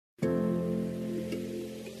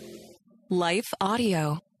Life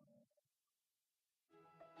Audio.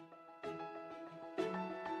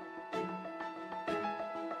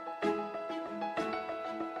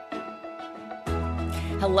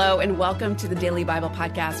 Hello, and welcome to the Daily Bible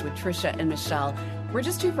Podcast with Trisha and Michelle. We're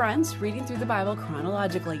just two friends reading through the Bible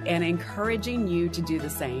chronologically and encouraging you to do the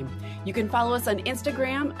same. You can follow us on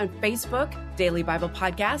Instagram and Facebook, Daily Bible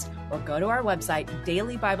Podcast, or go to our website,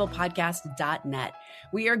 dailybiblepodcast.net.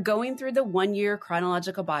 We are going through the 1-year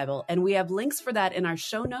chronological Bible, and we have links for that in our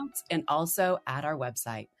show notes and also at our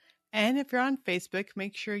website. And if you're on Facebook,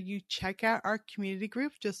 make sure you check out our community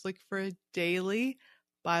group. Just look for a Daily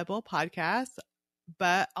Bible Podcast.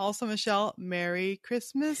 But also, Michelle, Merry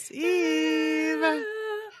Christmas Eve.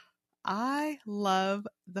 I love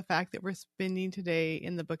the fact that we're spending today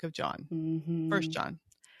in the book of John, First John.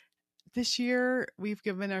 This year, we've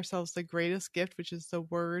given ourselves the greatest gift, which is the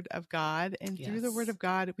Word of God. And through the Word of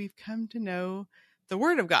God, we've come to know the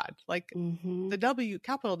Word of God, like the W,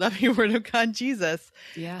 capital W Word of God, Jesus.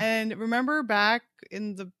 Yeah. And remember back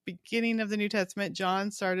in the beginning of the New Testament,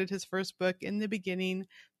 John started his first book. In the beginning,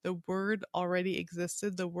 the Word already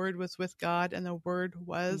existed. The Word was with God, and the Word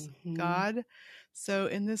was God. So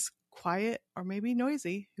in this quiet or maybe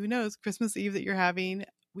noisy, who knows, Christmas Eve that you're having,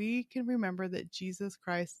 we can remember that Jesus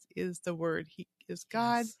Christ is the Word. He is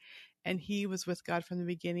God, and he was with God from the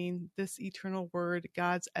beginning. This eternal Word,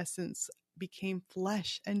 God's essence, became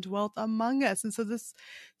flesh and dwelt among us. And so this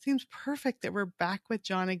seems perfect that we're back with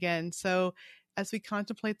John again. So as we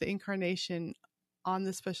contemplate the Incarnation on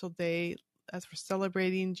this special day, as we're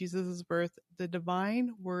celebrating Jesus' birth, the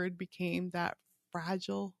divine Word became that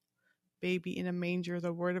fragile baby in a manger.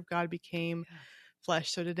 The Word of God became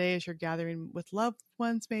flesh. So today, as you're gathering with loved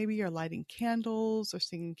ones, maybe, or lighting candles or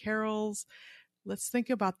singing carols, let's think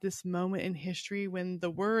about this moment in history when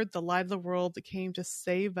the Word, the light of the world, came to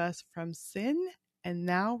save us from sin. And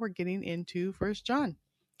now we're getting into First John.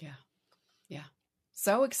 Yeah.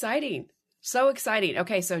 So exciting. So exciting.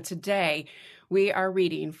 Okay, so today we are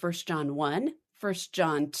reading 1 John 1, 1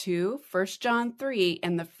 John 2, 1 John 3,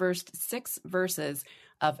 and the first 6 verses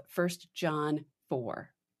of 1 John 4.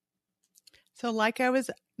 So like I was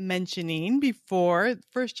mentioning before,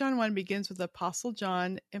 1 John 1 begins with Apostle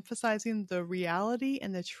John emphasizing the reality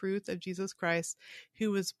and the truth of Jesus Christ,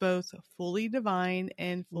 who was both fully divine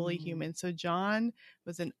and fully human. So John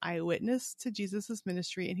was an eyewitness to Jesus'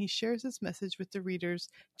 ministry, and he shares his message with the readers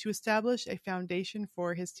to establish a foundation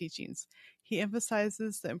for his teachings. He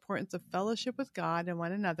emphasizes the importance of fellowship with God and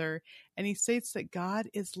one another, and he states that God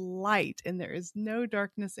is light and there is no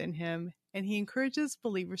darkness in him. And he encourages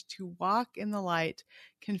believers to walk in the light,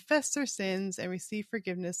 confess their sins, and receive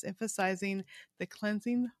forgiveness, emphasizing the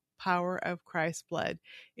cleansing power of Christ's blood.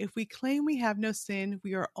 If we claim we have no sin,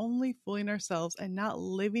 we are only fooling ourselves and not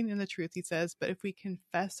living in the truth, he says. But if we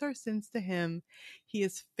confess our sins to him, he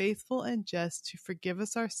is faithful and just to forgive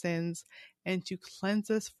us our sins and to cleanse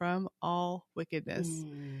us from all wickedness.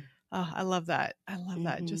 Oh, I love that. I love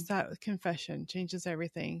that. Just that confession changes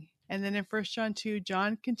everything. And then in 1 John 2,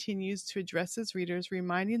 John continues to address his readers,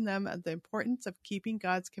 reminding them of the importance of keeping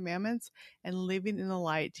God's commandments and living in the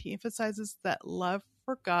light. He emphasizes that love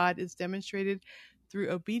for God is demonstrated through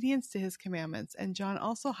obedience to his commandments. And John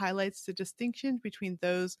also highlights the distinction between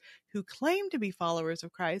those who claim to be followers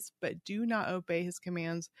of Christ but do not obey his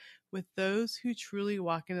commands with those who truly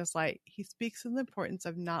walk in his light. He speaks of the importance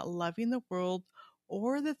of not loving the world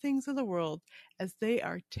or the things of the world, as they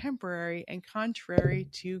are temporary and contrary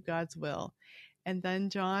to God's will. And then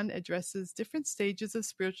John addresses different stages of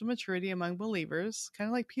spiritual maturity among believers, kind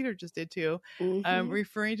of like Peter just did too,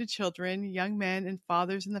 referring to children, young men, and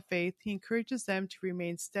fathers in the faith. He encourages them to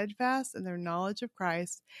remain steadfast in their knowledge of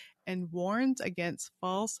Christ and warns against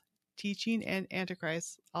false teaching and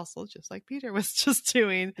antichrist, also just like Peter was just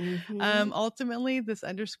doing. Ultimately, this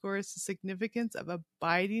underscores the significance of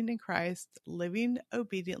abiding in Christ, living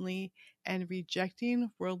obediently, and rejecting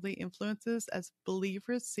worldly influences as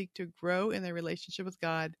believers seek to grow in their relationship with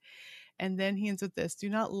God. And then he ends with this: do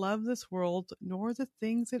not love this world nor the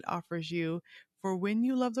things it offers you, for when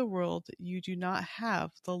you love the world, you do not have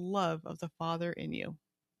the love of the Father in you.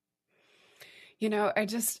 You know, I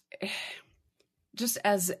just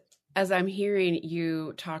as I'm hearing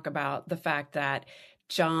you talk about the fact that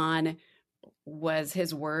John was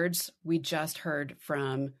his words, we just heard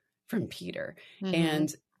from Peter.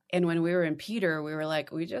 And when we were in Peter, we were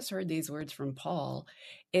like, we just heard these words from Paul.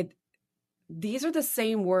 These are the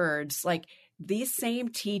same words, like these same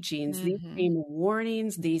teachings, these same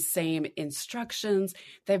warnings, these same instructions,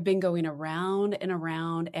 they've been going around and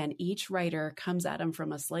around, and each writer comes at them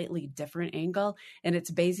from a slightly different angle. And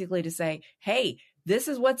it's basically to say, hey, this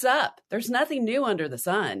is what's up. There's nothing new under the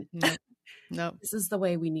sun. Nope. This is the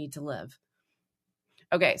way we need to live.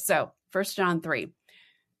 Okay, so 1 John 3.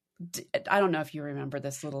 I don't know if you remember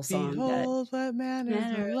this little song. Behold, what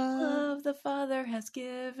manner of love the Father has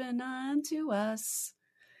given unto us,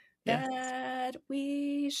 yes. that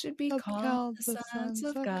we should be called the sons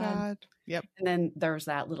of God. Yep. And then there's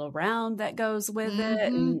that little round that goes with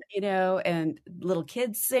it, and and little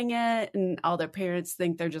kids sing it, and all their parents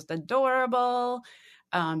think they're just adorable.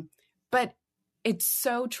 But it's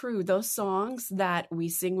so true. Those songs that we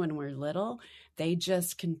sing when we're little, they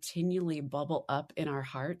just continually bubble up in our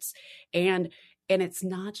hearts. And it's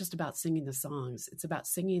not just about singing the songs. It's about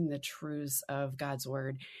singing the truths of God's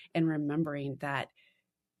word and remembering that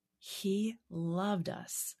he loved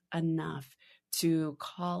us enough to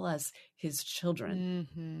call us his children.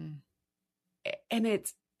 And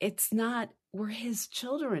it's not, we're his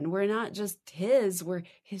children. We're not just his, we're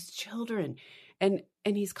his children. And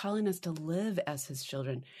he's calling us to live as his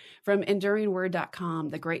children. From enduringword.com,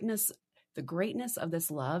 the greatness of this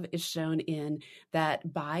love is shown in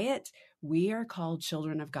that by it, we are called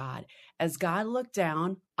children of God. As God looked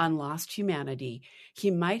down on lost humanity, he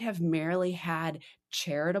might have merely had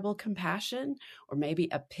charitable compassion or maybe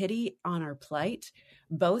a pity on our plight,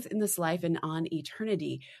 both in this life and on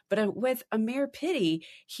eternity. But with a mere pity,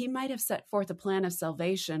 he might have set forth a plan of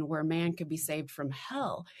salvation where man could be saved from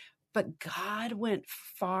hell. But God went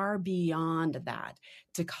far beyond that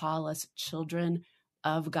to call us children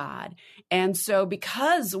of God. And so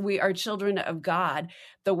because we are children of God,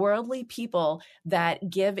 the worldly people that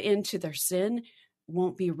give into their sin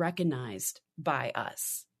won't be recognized by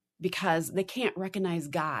us because they can't recognize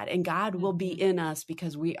God, and God will be in us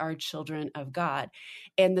because we are children of God.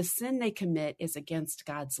 And the sin they commit is against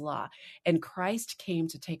God's law. And Christ came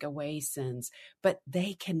to take away sins, but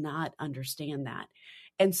they cannot understand that.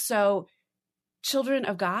 And so, children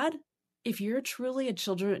of God, if you're truly a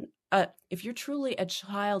child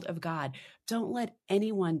of God, don't let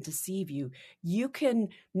anyone deceive you. You can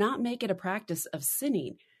not make it a practice of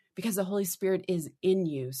sinning because the Holy Spirit is in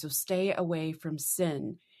you. So stay away from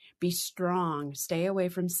sin. Be strong. Stay away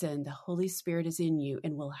from sin. The Holy Spirit is in you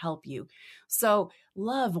and will help you. So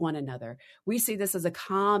love one another. We see this as a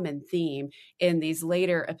common theme in these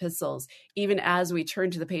later epistles. Even as we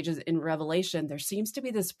turn to the pages in Revelation, there seems to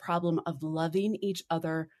be this problem of loving each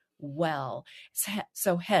other well.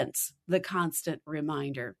 So hence the constant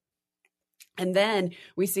reminder. And then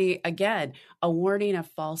we see, again, a warning of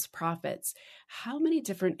false prophets. How many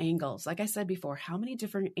different angles, like I said before, how many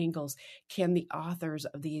different angles can the authors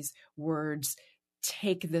of these words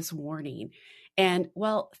take this warning? And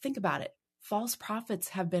well, think about it. False prophets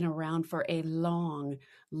have been around for a long,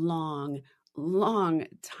 long, long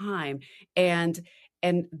time. And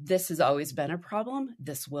this has always been a problem.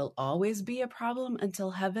 This will always be a problem until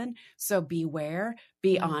heaven. So beware,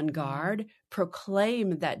 be on guard,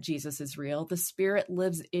 proclaim that Jesus is real. The Spirit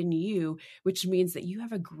lives in you, which means that you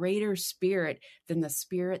have a greater spirit than the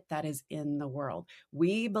spirit that is in the world.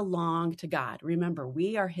 We belong to God. Remember,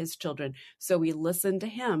 we are his children, so we listen to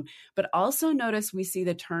him. But also notice we see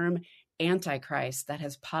the term Antichrist that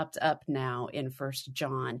has popped up now in 1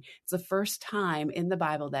 John. It's the first time in the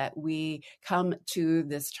Bible that we come to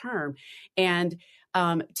this term. And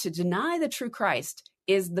to deny the true Christ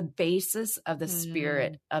is the basis of the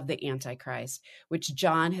spirit of the Antichrist, which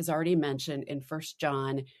John has already mentioned in 1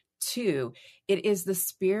 John 2. It is the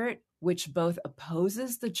spirit which both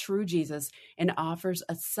opposes the true Jesus and offers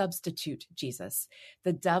a substitute Jesus.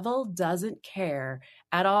 The devil doesn't care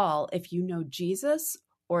at all if you know Jesus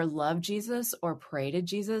or love Jesus or pray to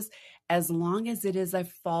Jesus, as long as it is a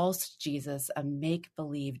false Jesus, a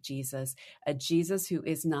make-believe Jesus, a Jesus who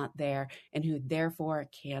is not there and who therefore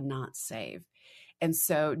cannot save. And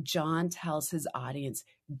so John tells his audience,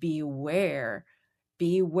 beware,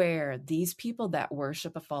 these people that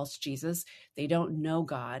worship a false Jesus, they don't know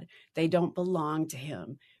God. They don't belong to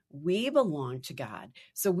him. We belong to God.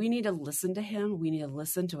 So we need to listen to him. We need to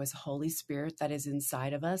listen to his Holy Spirit that is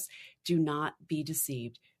inside of us. Do not be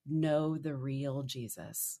deceived. Know the real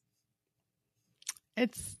Jesus.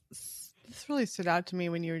 This really stood out to me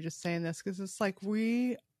when you were just saying this, because it's like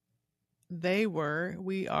we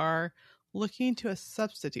are looking to a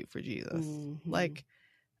substitute for Jesus. Like,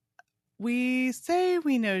 we say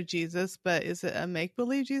we know Jesus, but is it a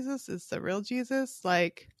make-believe Jesus? Is the real Jesus?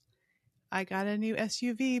 Like, I got a new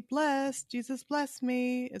SUV, blessed, Jesus bless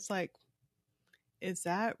me. It's like, is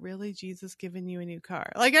that really Jesus giving you a new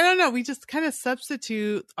car? Like, I don't know. We just kind of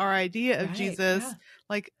substitute our idea of Jesus. Yeah.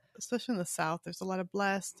 Like, especially in the South, there's a lot of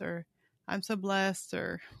blessed or I'm so blessed,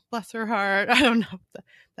 or bless her heart. I don't know.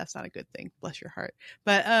 That's not a good thing. Bless your heart.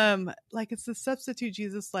 But like it's the substitute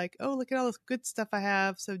Jesus, like, oh, look at all this good stuff I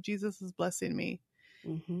have. So Jesus is blessing me.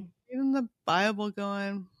 Mm-hmm. Even the Bible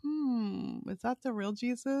going, is that the real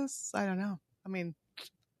Jesus? I don't know. I mean,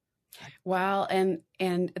 Well,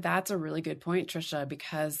 and that's a really good point, Trisha,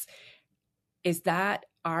 because is that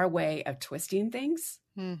our way of twisting things?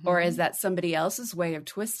 Or is that somebody else's way of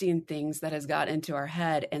twisting things that has got into our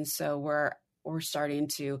head? And so we're starting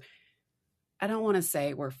to, I don't want to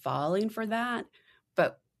say we're falling for that,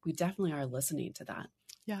 but we definitely are listening to that.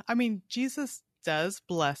 Yeah. I mean, Jesus does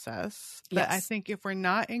bless us, but I Yes. think if we're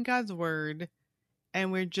not in God's word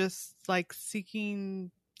and we're just like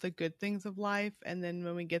seeking the good things of life, and then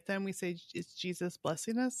when we get them, we say, it's Jesus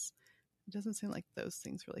blessing us, it doesn't seem like those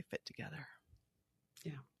things really fit together.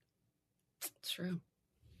 Yeah, it's true.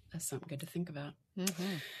 That's something good to think about.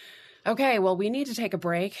 Mm-hmm. Okay, well, we need to take a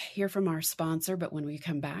break, hear from our sponsor, but when we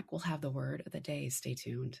come back, we'll have the word of the day. Stay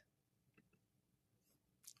tuned.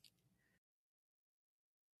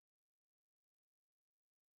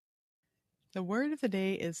 The word of the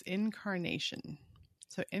day is incarnation.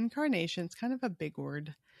 So incarnation is kind of a big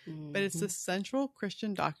word, but it's the central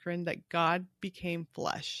Christian doctrine that God became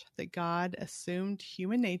flesh, that God assumed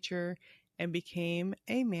human nature and became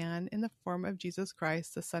a man in the form of Jesus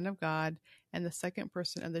Christ, the Son of God, and the second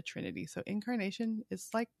person of the Trinity. So incarnation is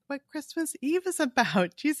like what Christmas Eve is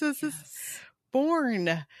about. Jesus is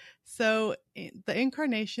born. So the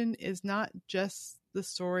incarnation is not just the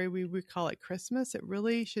story we would call it Christmas. It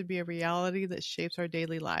really should be a reality that shapes our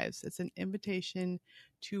daily lives. It's an invitation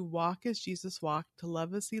to walk as Jesus walked, to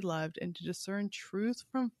love as he loved, and to discern truth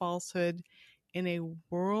from falsehood in a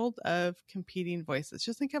world of competing voices.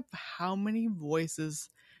 Just think of how many voices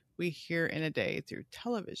we hear in a day through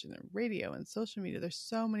television and radio and social media. There's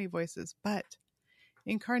so many voices, but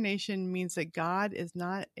incarnation means that God is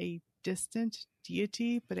not a distant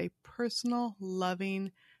deity, but a personal,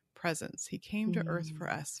 loving presence. He came to earth for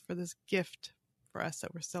us, for this gift for us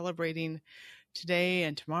that we're celebrating today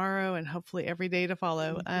and tomorrow and hopefully every day to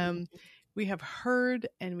follow. We have heard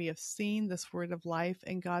and we have seen this word of life,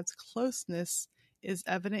 and God's closeness is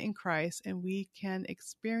evident in Christ, and we can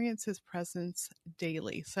experience his presence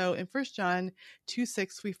daily. So in 1 John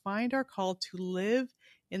 2:6, we find our call to live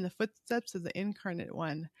in the footsteps of the incarnate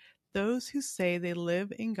one. Those who say they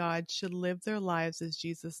live in God should live their lives as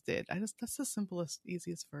Jesus did. That's the simplest,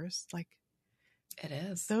 easiest verse. Like, it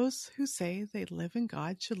is. Those who say they live in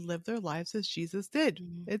God should live their lives as Jesus did.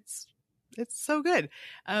 It's so good.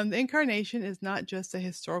 The incarnation is not just a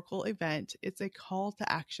historical event. It's a call to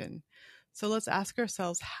action. So let's ask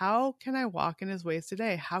ourselves, how can I walk in his ways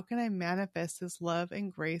today? How can I manifest his love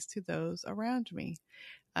and grace to those around me?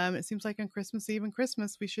 It seems like on Christmas Eve and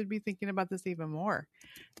Christmas, we should be thinking about this even more.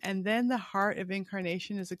 And then the heart of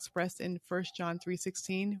incarnation is expressed in 1 John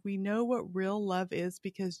 3:16. We know what real love is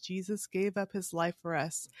because Jesus gave up his life for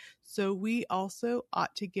us. So we also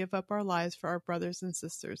ought to give up our lives for our brothers and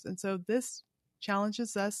sisters. And so this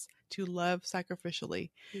challenges us to love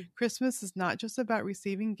sacrificially. Christmas is not just about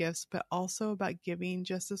receiving gifts, but also about giving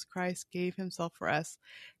just as Christ gave himself for us.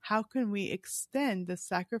 How can we extend this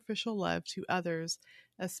sacrificial love to others,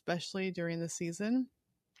 especially during the season?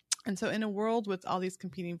 And so in a world with all these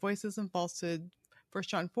competing voices and falsehood, 1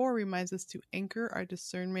 John 4 reminds us to anchor our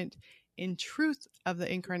discernment in truth of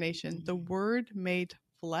the incarnation. The word made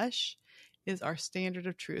flesh is our standard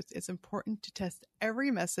of truth. It's important to test every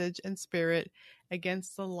message and spirit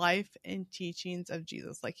against the life and teachings of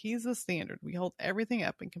Jesus. Like, he's the standard. We hold everything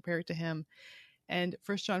up and compare it to him. And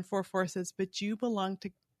 1 John 4:4 says, "But you belong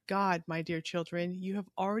to God, my dear children. You have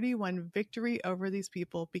already won victory over these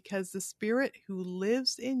people because the spirit who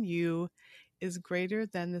lives in you is greater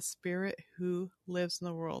than the spirit who lives in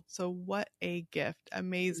the world." So what a gift.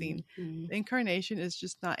 Amazing. The incarnation is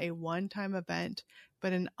just not a one-time event,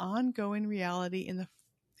 but an ongoing reality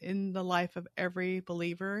in the life of every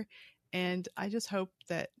believer. And I just hope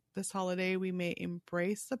that this holiday we may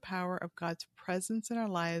embrace the power of God's presence in our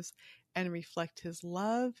lives and reflect his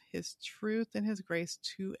love, his truth, and his grace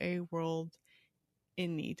to a world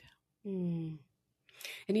in need. And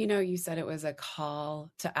you said it was a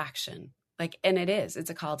call to action. And it's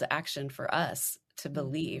a call to action for us to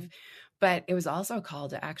believe, but it was also a call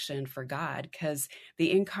to action for God, because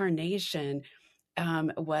the incarnation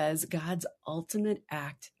was God's ultimate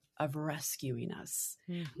act of rescuing us.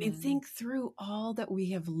 I mean, think through all that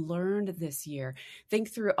we have learned this year. Think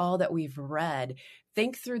through all that we've read.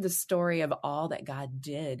 Think through the story of all that God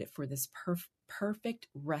did for this perfect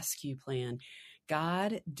rescue plan.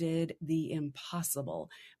 God did the impossible,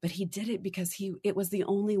 but he did it because it was the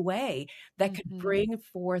only way that could bring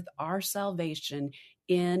forth our salvation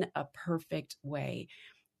in a perfect way.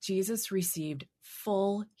 Jesus received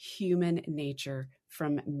full human nature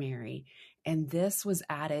from Mary, and this was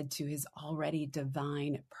added to his already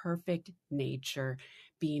divine, perfect nature,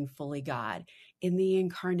 being fully God. In the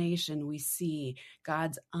incarnation, we see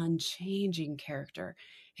God's unchanging character,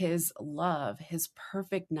 his love, his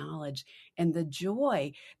perfect knowledge, and the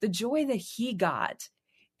joy that he got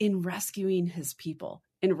in rescuing his people,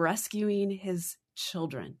 in rescuing his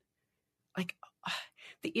children. Like,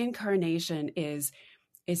 the incarnation is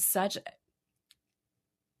such,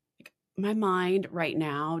 my mind right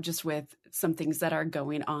now, just with some things that are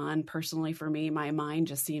going on personally for me, my mind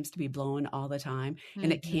just seems to be blown all the time,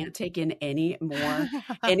 and it can't take in any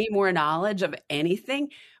more knowledge of anything.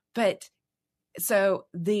 But so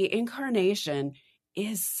the incarnation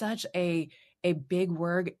is such a big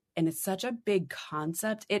word, and it's such a big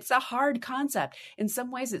concept. It's a hard concept. In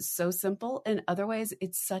some ways it's so simple, in other ways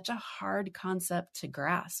it's such a hard concept to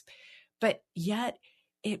grasp. But yet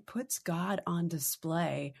it puts God on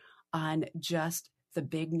display on just the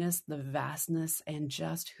bigness, the vastness, and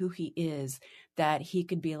just who he is, that he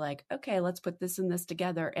could be like, okay, let's put this and this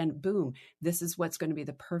together, and boom, this is what's going to be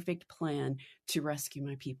the perfect plan to rescue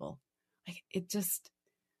my people. Like, it just,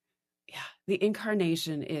 yeah, the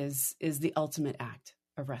incarnation is the ultimate act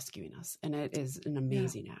of rescuing us, and it is an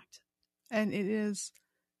amazing act. And it is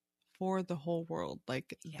for the whole world.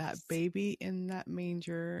 Like, that Yes. baby in that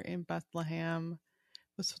manger in Bethlehem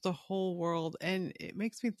was for the whole world. And it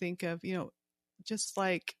makes me think of, just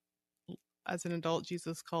like as an adult,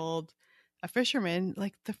 Jesus called a fisherman,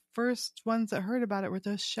 like the first ones that heard about it were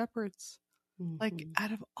those shepherds. Like,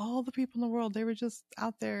 out of all the people in the world, they were just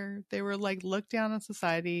out there. They were like looked down on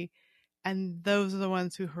society. And those are the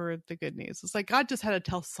ones who heard the good news. It's like God just had to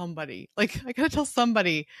tell somebody, like, I got to tell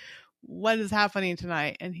somebody what is happening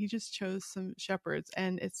tonight. And he just chose some shepherds.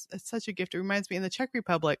 And it's such a gift. It reminds me, in the Czech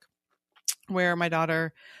Republic, where my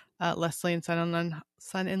daughter, Leslie, and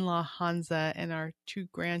son-in-law Hansa, and our 2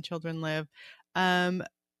 grandchildren live,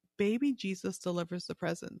 baby Jesus delivers the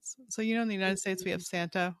presents. So, in the United States, we have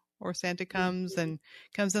Santa, or Santa comes and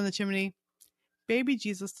comes down the chimney. Baby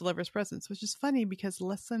Jesus delivers presents, which is funny because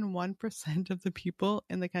less than 1% of the people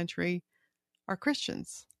in the country are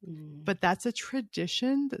Christians. But that's a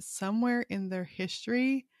tradition that somewhere in their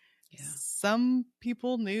history, some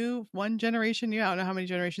people knew, one generation knew, I don't know how many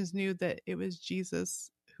generations knew, that it was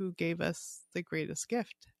Jesus who gave us the greatest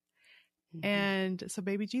gift. And so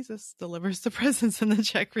baby Jesus delivers the presents in the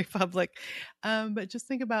Czech Republic. But just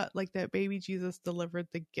think about, like, that baby Jesus delivered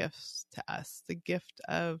the gifts to us, the gift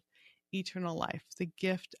of eternal life, the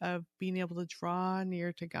gift of being able to draw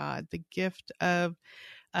near to God, the gift of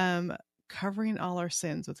covering all our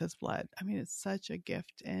sins with his blood. I mean, it's such a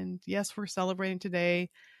gift. And yes, we're celebrating today.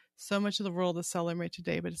 So much of the world is celebrating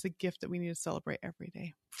today, but it's a gift that we need to celebrate every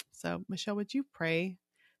day. So, Michelle, would you pray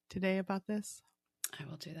today about this? I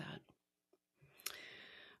will do that.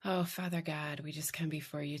 Oh, Father God, we just come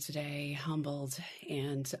before you today, humbled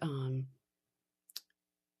and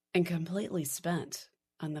completely spent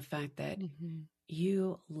on the fact that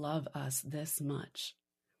you love us this much,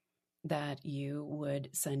 that you would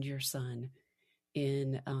send your son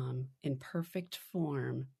in perfect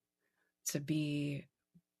form to be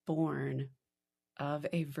born of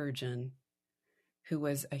a virgin who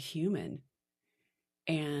was a human,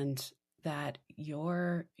 and that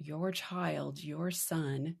your child, your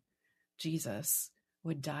son, Jesus,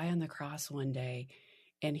 would die on the cross one day,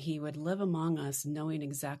 and he would live among us, knowing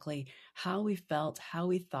exactly how we felt, how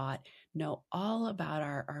we thought, know all about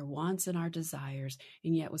our wants and our desires,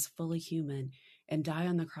 and yet was fully human, and die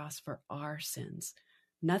on the cross for our sins.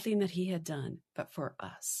 Nothing that he had done, but for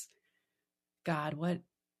us. God, what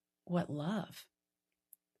love.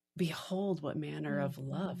 Behold, what manner of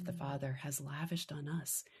love the Father has lavished on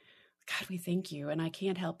us. God, we thank you. And I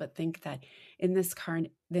can't help but think that in this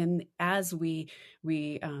then as we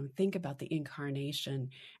think about the incarnation,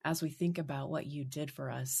 as we think about what you did for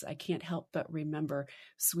us, I can't help but remember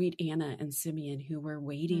sweet Anna and Simeon, who were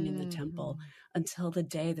waiting in the temple until the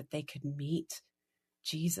day that they could meet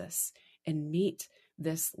Jesus and meet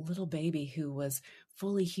this little baby who was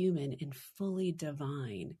fully human and fully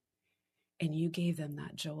divine. And you gave them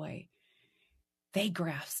that joy. They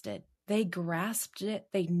grasped it. They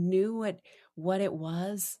knew what it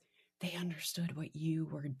was. They understood what you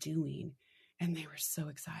were doing, and they were so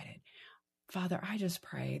excited. Father, I just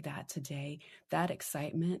pray that today that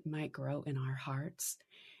excitement might grow in our hearts,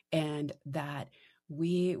 and that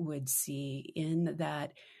we would see in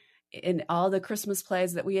that in all the Christmas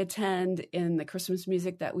plays that we attend, in the Christmas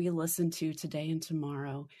music that we listen to today and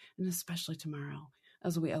tomorrow, and especially tomorrow,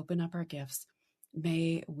 as we open up our gifts,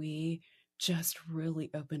 may we just really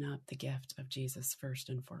open up the gift of Jesus first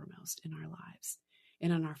and foremost in our lives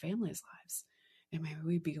and in our families' lives. And may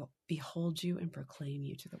we behold you and proclaim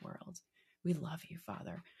you to the world. We love you,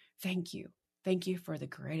 Father. Thank you. Thank you for the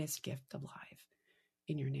greatest gift of life.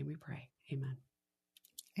 In your name we pray. Amen.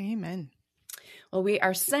 Amen. Well, we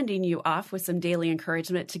are sending you off with some daily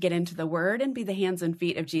encouragement to get into the Word and be the hands and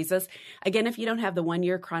feet of Jesus. Again, if you don't have the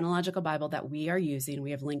 1-year chronological Bible that we are using,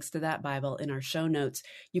 we have links to that Bible in our show notes.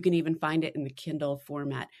 You can even find it in the Kindle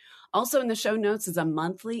format. Also in the show notes is a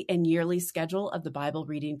monthly and yearly schedule of the Bible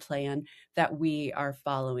reading plan that we are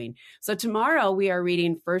following. So tomorrow we are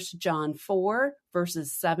reading 1 John 4,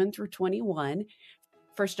 verses 7 through 21.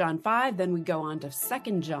 1 John 5, then we go on to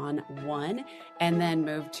 2 John 1, and then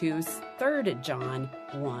move to 3 John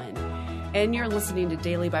 1. And you're listening to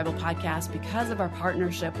Daily Bible Podcast because of our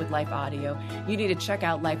partnership with Life Audio. You need to check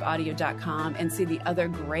out lifeaudio.com and see the other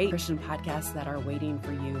great Christian podcasts that are waiting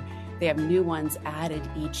for you. They have new ones added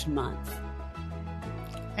each month.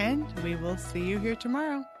 And we will see you here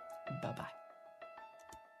tomorrow. Bye-bye.